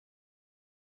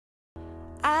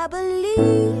I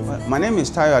believe. Well, my name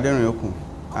is Tayo Aderinokun.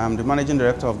 I'm the Managing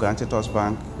Director of Guaranteed Trust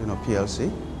Bank,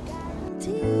 PLC.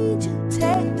 Guaranteed to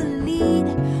take the lead,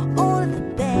 all of the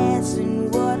best in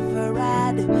whatever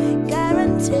I do.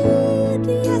 Guaranteed,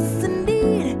 yes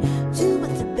indeed, to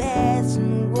with the best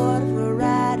in whatever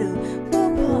I do.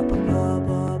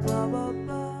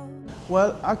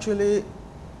 Well, actually,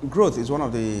 growth is one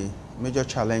of the major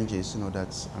challenges,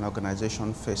 that an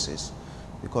organization faces,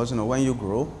 because when you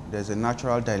grow, there's a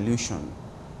natural dilution,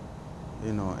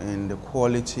 in the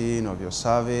quality of your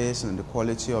service and the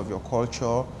quality of your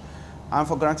culture. And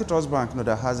for Guaranteed Trust Bank,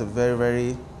 that has a very,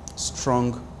 very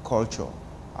strong culture.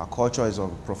 Our culture is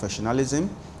of professionalism.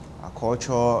 Our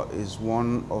culture is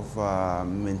one of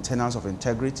maintenance of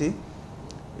integrity.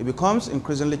 It becomes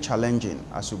increasingly challenging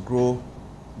as you grow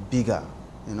bigger,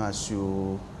 as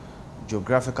you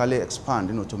geographically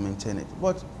expand, to maintain it.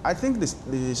 But I think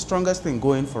the strongest thing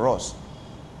going for us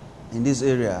in this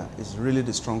area is really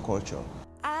the strong culture.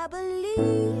 I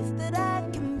believe that I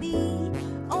can be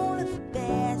only the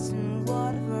best in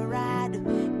whatever I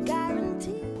do.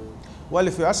 Guaranteed. Well,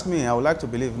 if you ask me, I would like to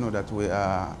believe, that we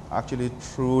are actually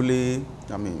truly,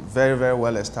 very, very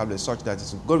well established, such that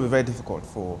it's going to be very difficult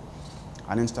for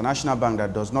an international bank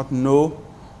that does not know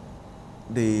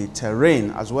the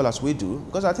terrain as well as we do,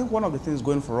 because I think one of the things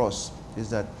going for us is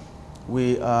that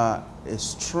we have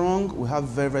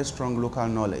very, very strong local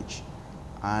knowledge,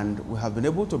 and we have been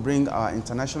able to bring our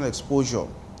international exposure,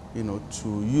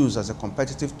 to use as a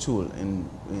competitive tool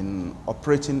in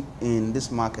operating in this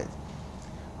market.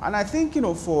 And I think,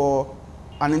 for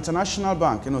an international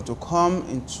bank, to come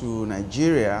into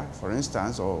Nigeria, for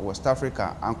instance, or West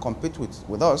Africa and compete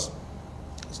with us,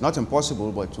 it's not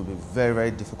impossible, but it will be very,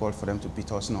 very difficult for them to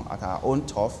beat us, at our own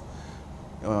turf,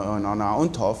 on our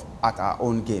own turf, at our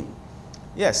own game.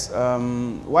 Yes,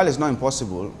 while it's not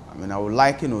impossible, I would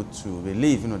like, to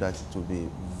believe, that it will be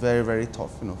very, very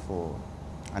tough, for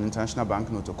an international bank,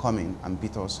 to come in and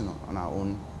beat us, on our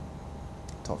own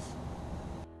turf.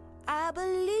 I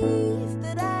believe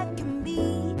that I can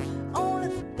be only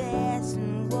the best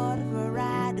in whatever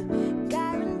I do.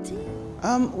 Guaranteed.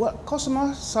 Well,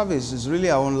 customer service is really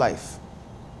our own life.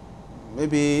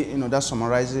 Maybe, that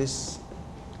summarizes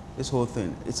this whole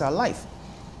thing. It's our life.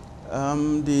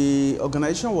 The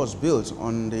organization was built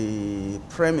on the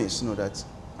premise, that,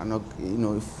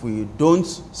 if we don't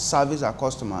service our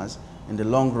customers, in the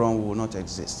long run, we will not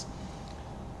exist.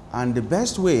 And the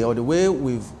best way, or the way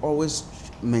we've always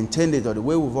maintained it, or the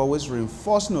way we've always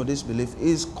reinforced, this belief,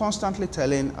 is constantly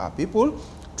telling our people,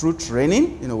 through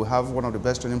training. We have one of the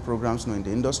best training programs, in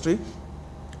the industry.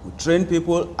 We train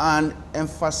people and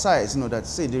emphasize, that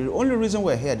the only reason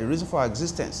we're here, the reason for our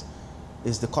existence,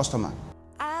 is the customer.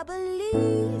 I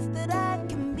believe that I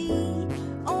can be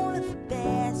only the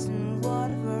best in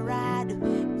whatever I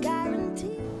do.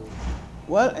 Guaranteed.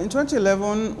 Well, in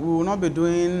 2011, we will not be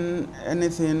doing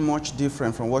anything much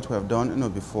different from what we have done,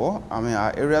 before.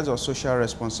 Our areas of social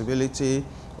responsibility,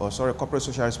 corporate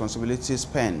social responsibility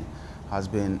spend has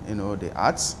been, the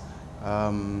arts,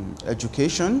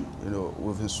 education.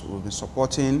 We've been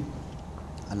supporting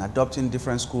and adopting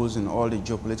different schools in all the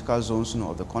geopolitical zones,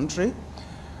 of the country.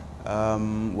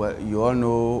 Well, you all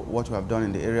know what we have done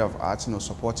in the area of arts,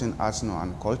 supporting arts,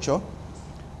 and culture.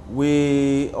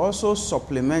 We also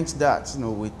supplement that,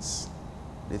 with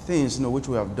the things, which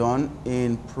we have done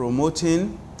in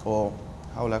promoting, or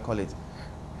how will I call it,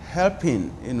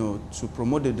 helping, to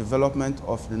promote the development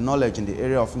of the knowledge in the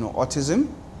area of, autism.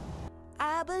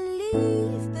 I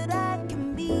believe that I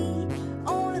can be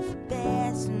only the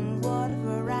best in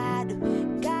whatever I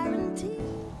do. Guaranteed.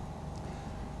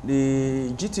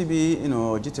 The GTB,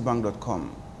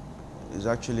 GTBank.com is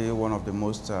actually one of the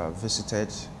most visited,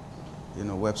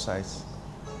 websites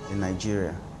in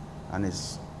Nigeria, and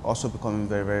it's also becoming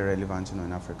very, very relevant,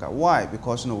 in Africa. Why?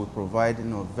 Because, we provide,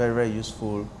 very, very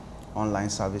useful online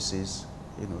services,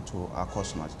 to our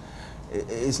customers.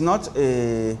 It's not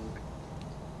a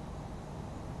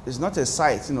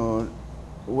site,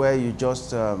 where you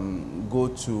just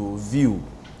go to view.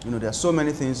 There are so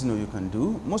many things, you can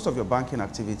do. Most of your banking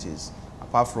activities,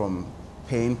 apart from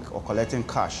paying or collecting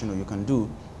cash, you can do,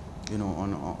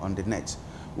 on the net.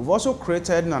 We've also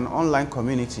created an online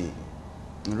community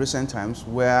in recent times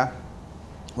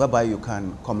whereby you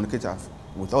can communicate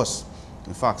with us.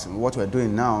 In fact, what we're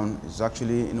doing now is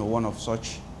actually, one of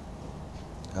such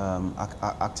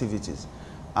activities.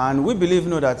 And we believe,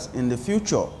 that in the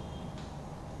future,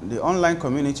 the online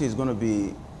community is going to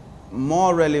be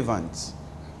more relevant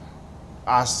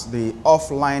as the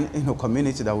offline,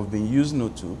 community that we've been used,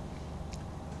 to.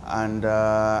 And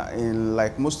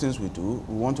like most things we do,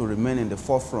 we want to remain in the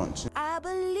forefront. I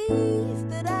believe believe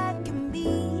that I can be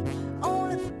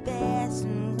only the best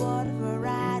in whatever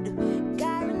I do.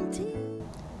 Guarantee.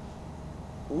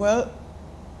 Well,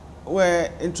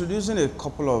 we're introducing a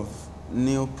couple of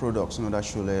new products, that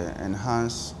should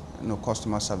enhance,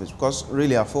 customer service, because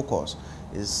really our focus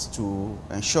is to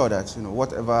ensure that,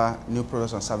 whatever new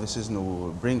products and services, we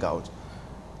will bring out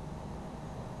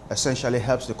essentially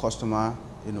helps the customer,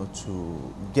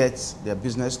 to get their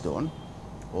business done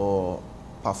or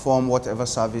perform whatever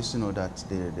service, that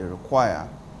they require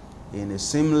in a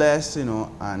seamless,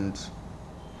 and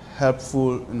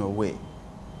helpful, way.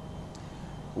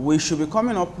 We should be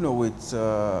coming up, with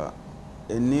a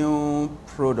new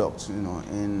product,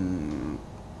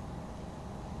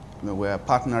 we're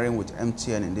partnering with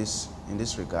MTN in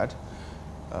this regard.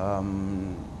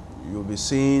 You'll be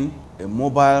seeing a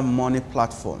mobile money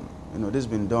platform. This has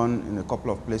been done in a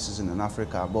couple of places in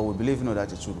Africa, but we believe,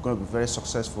 that it's going to be very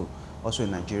successful also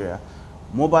in Nigeria.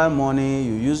 Mobile money,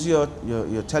 you use your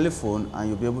telephone and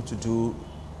you'll be able to do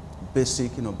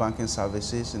basic, banking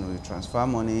services. You transfer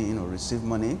money, receive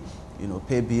money,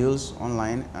 pay bills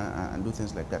online and do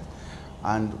things like that.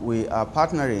 And we are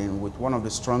partnering with one of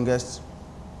the strongest,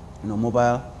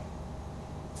 mobile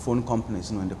phone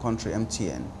companies, in the country,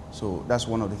 MTN. So that's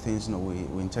one of the things,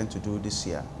 we intend to do this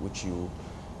year, which you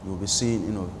will be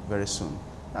seeing, very soon.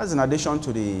 That's in addition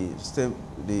to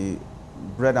the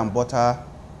bread and butter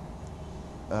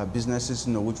businesses,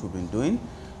 which we've been doing.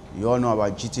 You all know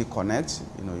about GT Connect,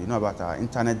 you know about our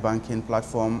internet banking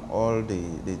platform, all the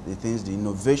things, the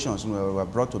innovations were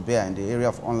brought to bear in the area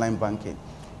of online banking.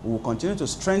 We will continue to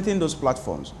strengthen those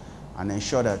platforms and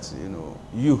ensure that,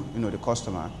 the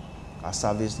customer are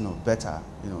serviced, better,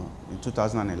 in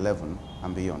 2011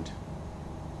 and beyond.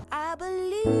 I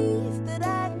believe that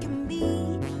I can be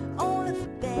only the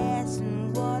best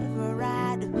in whatever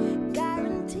I do.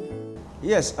 Guarantee.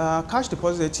 Yes, cash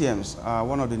deposit ATMs are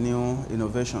one of the new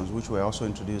innovations which we're also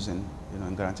introducing,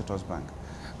 in Guaranty Trust Bank.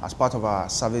 As part of our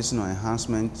service,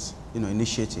 enhancement,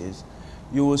 initiatives,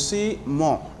 you will see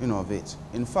more, of it.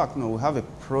 In fact, we have a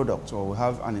product or we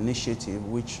have an initiative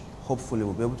which hopefully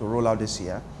we'll be able to roll out this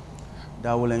year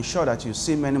that will ensure that you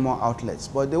see many more outlets.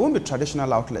 But they won't be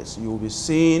traditional outlets. You will be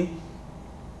seeing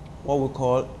what we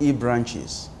call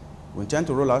e-branches. We intend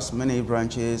to roll out many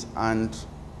e-branches and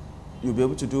you'll be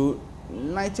able to do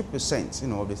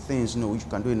 90%, of the things, which you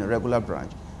can do in a regular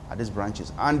branch at these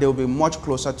branches. And they'll be much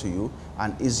closer to you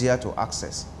and easier to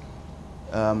access.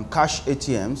 Cash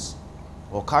ATMs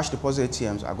or cash deposit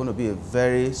ATMs are going to be a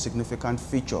very significant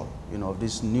feature, of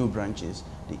these new branches,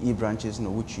 the e-branches,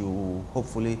 which you will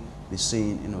hopefully be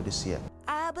seeing, this year.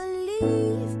 I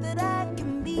believe that I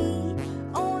can be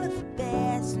only the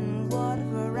best in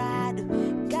whatever I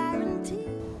do. Guarantee.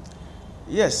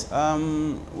 Yes,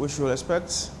 we should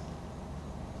expect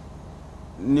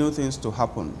new things to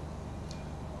happen.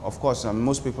 Of course,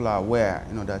 most people are aware,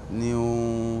 that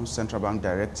new central bank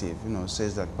directive,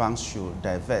 says that banks should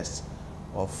divest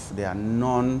of their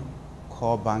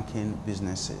non-core banking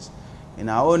businesses. In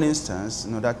our own instance,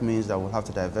 that means that we'll have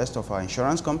to divest of our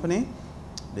insurance company,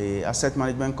 the asset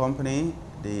management company,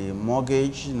 the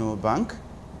mortgage, bank,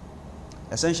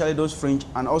 essentially those fringe,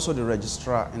 and also the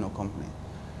registrar, company.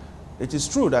 It is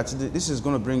true that this is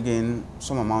going to bring in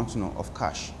some amount, of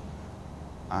cash,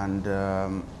 and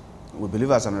we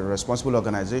believe as a responsible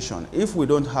organization, if we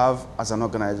don't have, as an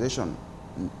organization,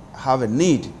 have a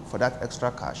need for that extra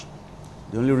cash,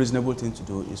 the only reasonable thing to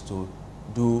do is to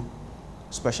do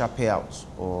special payouts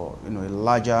or, a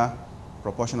larger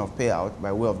proportion of payout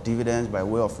by way of dividends, by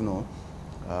way of,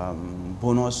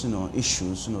 bonus,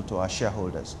 issues, to our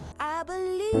shareholders. I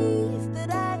believe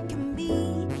that I can be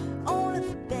only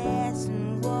the best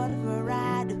in whatever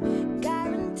I do.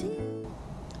 Guarantee.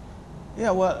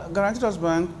 Yeah, well, Guaranty Trust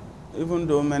Bank, even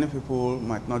though many people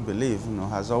might not believe,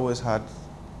 has always had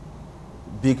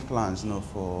big plans,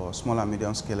 for small and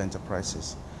medium scale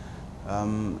enterprises.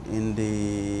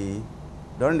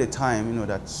 During the time,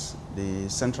 that the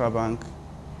central bank,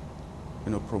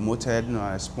 promoted,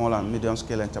 a small and medium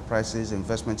scale enterprises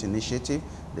investment initiative,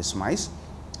 the SMICE,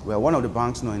 we are one of the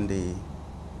banks, in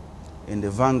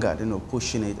the vanguard,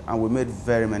 pushing it, and we made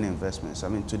very many investments. I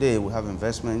mean, today we have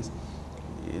investments,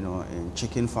 in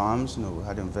chicken farms, we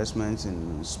had investments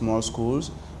in small schools,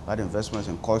 we had investments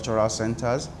in cultural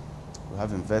centers, we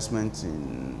have investments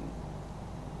in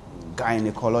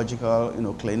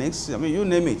gynecological, clinics. I mean, you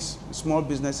name it, small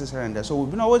businesses here and there. So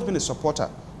we've always been a supporter,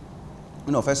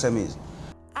 of SMEs.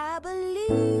 I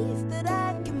believe that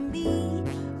I can be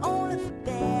only the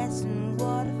best in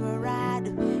whatever I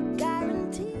do.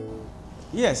 Guarantee.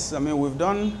 Yes, I mean, we've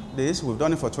done this. We've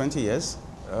done it for 20 years.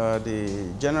 The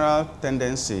general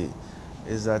tendency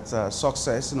is that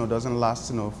success, doesn't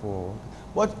last, for.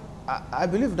 But I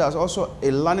believe there's also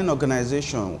a learning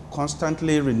organization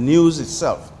constantly renews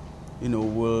itself.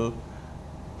 The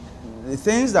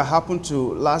things that happened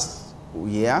to last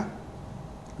year,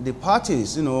 the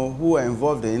parties, who are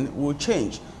involved in will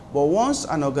change. But once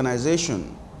an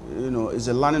organization, is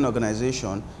a learning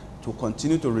organization, to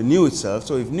continue to renew itself.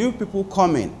 So if new people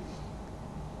come in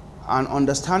and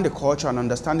understand the culture and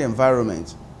understand the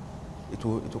environment, it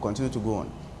will continue to go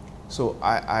on. So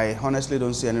I honestly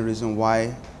don't see any reason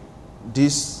why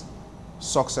this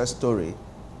success story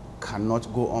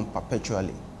cannot go on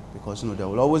perpetually, because there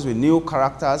will always be new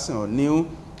characters, new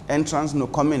entrants,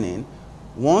 coming in.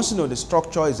 Once the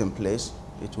structure is in place,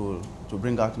 it will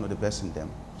bring out the best in them.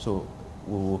 So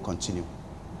we will continue.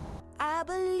 I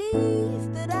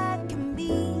believe that I can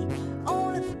be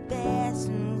only the best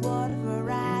in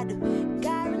whatever I do,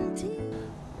 guarantee.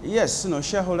 Yes,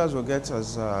 shareholders will get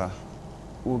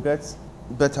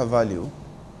better value.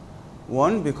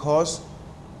 One, because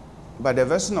by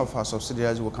divesting of our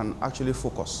subsidiaries, we can actually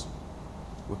focus.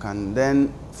 We can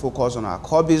then focus on our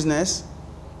core business,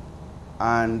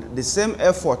 and the same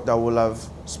effort that we'll have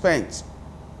spent,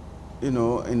 in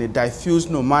a diffused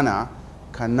manner,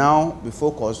 can now be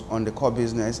focused on the core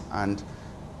business. And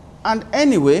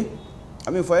anyway,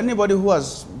 for anybody who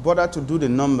has bothered to do the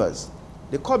numbers,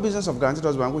 the core business of Guaranty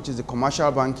Trust Bank, which is the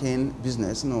commercial banking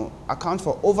business, accounts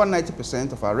for over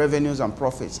 90% of our revenues and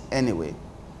profits anyway.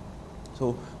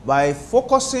 So by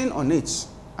focusing on it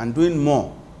and doing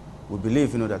more, we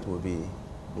believe, that we'll be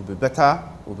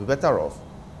better off,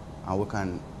 and we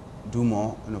can do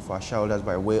more, for our shareholders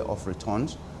by way of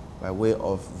returns, by way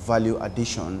of value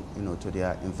addition, to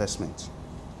their investment.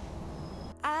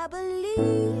 I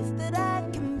believe that I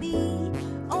can be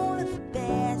only the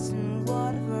best in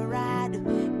whatever I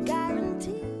do,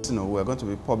 guarantee. We're going to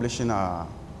be publishing our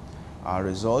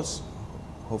results,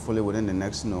 hopefully within the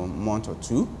next, month or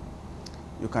two.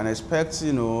 You can expect,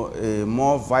 a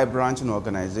more vibrant,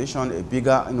 organization, a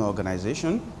bigger,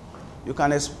 organization. You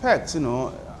can expect,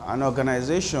 an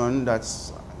organization that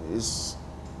is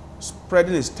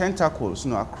spreading its tentacles,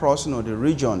 across, the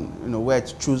region, where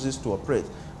it chooses to operate.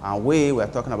 And we're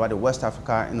talking about the West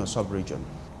Africa, sub-region.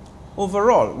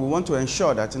 Overall, we want to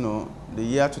ensure that, the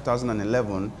year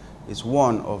 2011 is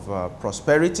one of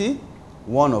prosperity,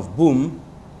 one of boom,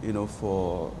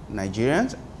 for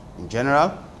Nigerians in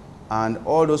general, and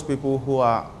all those people who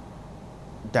are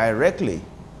directly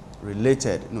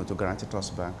related, to Guaranty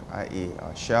Trust Bank, i.e.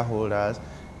 our shareholders,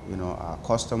 our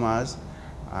customers,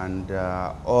 and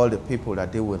all the people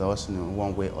that deal with us in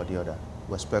one way or the other.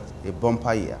 We expect a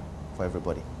bumper year for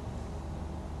everybody.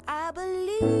 I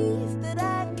believe that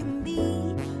I can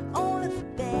be only the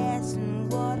best in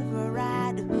whatever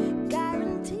I do,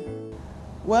 guarantee.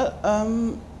 Well,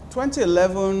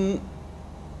 2011,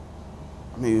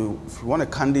 if you want a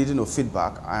candid,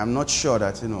 feedback, I am not sure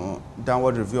that,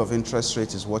 downward review of interest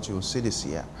rates is what you will see this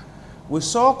year. We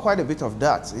saw quite a bit of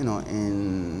that,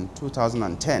 in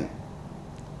 2010.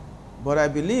 But I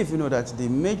believe, that the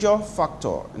major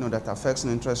factor, that affects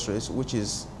interest rates, which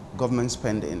is government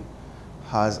spending,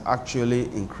 has actually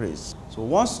increased. So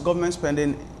once government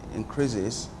spending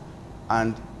increases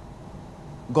and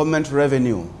government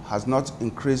revenue has not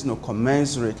increased,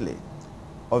 commensurately,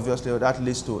 obviously that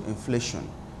leads to inflation.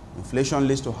 Inflation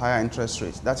leads to higher interest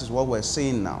rates. That is what we're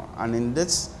seeing now. And in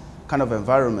this kind of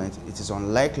environment, it is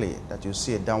unlikely that you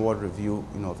see a downward review,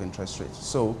 of interest rates.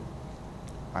 So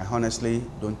I honestly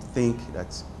don't think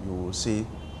that you will see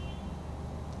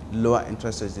lower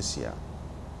interest rates this year,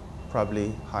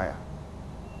 probably higher.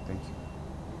 Thank you.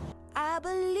 I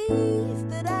believe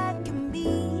that I can be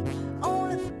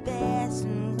only the best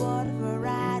in whatever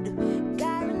I do,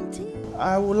 guarantee.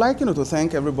 I would like, to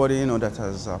thank everybody, that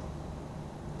has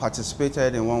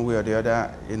participated in one way or the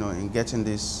other, in getting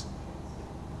this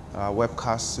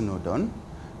webcast, done.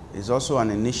 It's also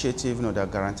an initiative,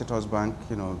 that Guaranty Trust Bank,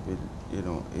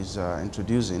 is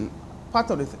introducing. Part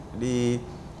of the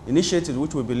initiative,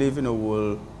 which we believe,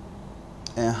 will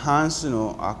enhance,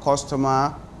 our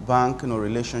customer bank,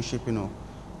 relationship,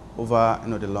 over,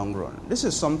 the long run. This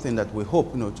is something that we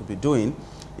hope, to be doing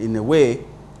in a way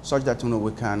such that,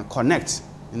 we can connect,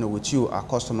 with you, our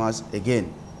customers,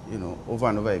 again, over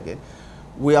and over again.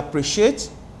 We appreciate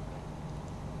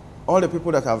all the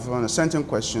people that have sent in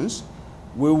questions.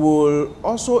 We will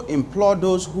also implore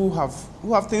those who have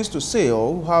things to say,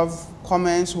 or who have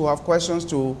comments, who have questions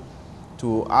to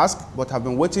ask, but have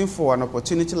been waiting for an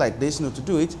opportunity like this, to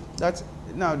do it, that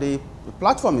now the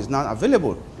platform is now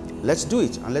available. Let's do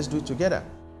it, and let's do it together.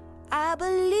 I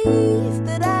believe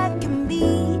that I can be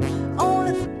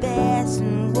only the best.